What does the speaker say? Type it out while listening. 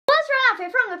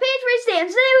Alfie from the P3C, and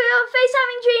today we have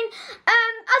FaceTiming Gene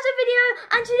as a video,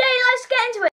 and today let's get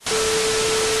into it.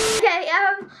 Okay,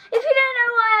 if you don't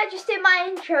know why I just did my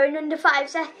intro in under 5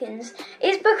 seconds,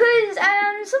 it's because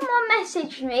someone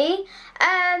messaged me,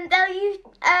 they'll use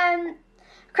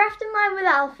Crafting Mine with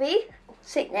Alfie,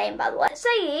 sick name by the way,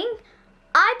 saying,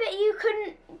 I bet you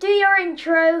couldn't do your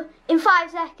intro in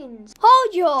 5 seconds.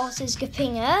 Hold your horses,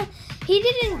 Gapinger. He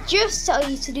didn't just tell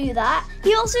you to do that.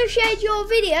 He also shared your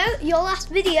video, your last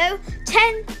video,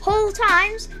 10 whole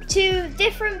times to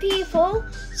different people.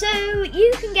 So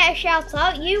you can get a shout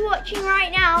out, you watching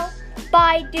right now,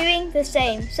 by doing the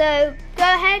same. So go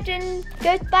ahead and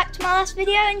go back to my last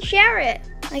video and share it,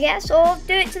 I guess, or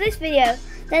do it to this video.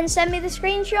 Then send me the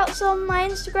screenshots on my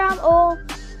Instagram or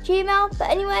Gmail. But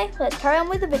anyway, let's carry on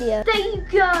with the video. There you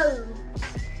go.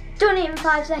 Done it in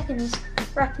 5 seconds.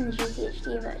 Wrapping the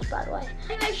GTHD merch, by the way.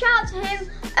 Anyway, shout out to him.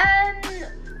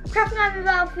 Crafting Mine with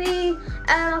Alfie.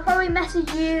 I'll probably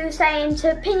message you saying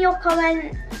to pin your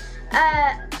comment.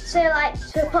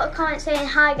 To put a comment saying,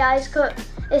 hi guys,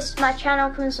 this is my channel,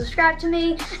 come and subscribe to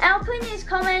me. And I'll put in his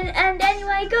comment. And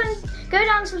anyway, go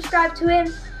down and subscribe to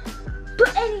him.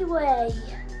 But anyway,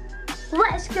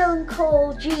 let's go and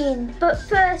call Gene. But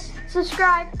first,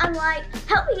 subscribe and like.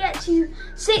 Help me get to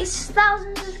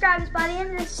 6,000 subscribers by the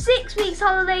end of the 6 weeks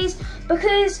holidays,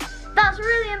 because that's a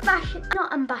really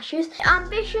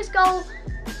ambitious goal.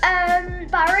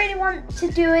 But I really want to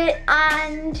do it,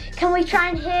 and can we try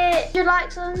and hit 100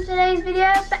 likes on today's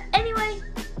video? But anyway,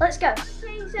 let's go.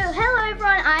 Okay, so hello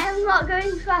everyone, I am not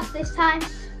going fast this time.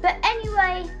 But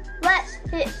anyway, let's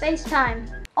hit FaceTime.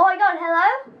 Oh my god,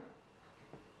 hello?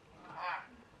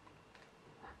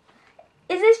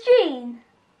 Is this Gene?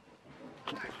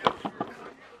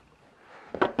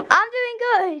 I'm doing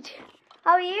good.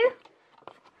 How are you?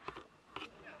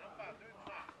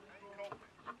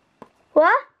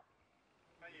 What?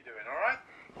 How you doing, alright?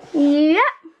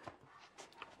 Yep.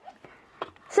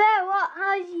 So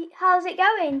how's it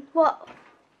going? What?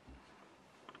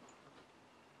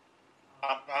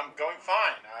 I'm going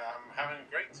fine. I'm having a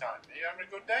great time. Are you having a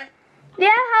good day? Yeah,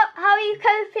 how are you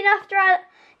coping after I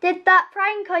did that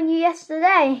prank on you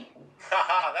yesterday?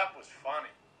 Haha, that was funny.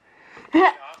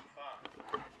 Yeah, I'm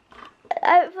fun.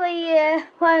 Hopefully you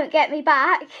won't get me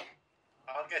back.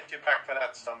 I'll get you back for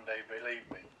that someday, believe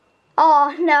me.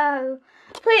 Oh no,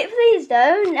 please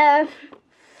don't.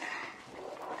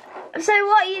 So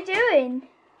what are you doing?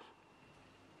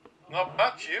 Not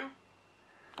much, you?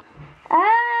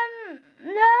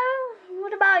 No.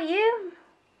 What about you?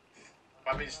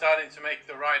 I've been starting to make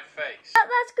the right face.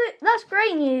 That's good. That's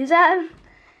great news. Yeah.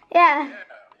 Yeah,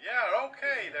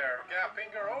 okay there,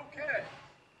 Gapinger, okay.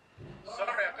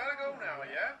 Sorry, I've got to go now,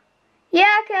 yeah?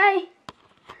 Yeah, okay.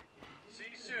 See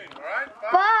you soon, alright?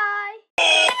 Bye.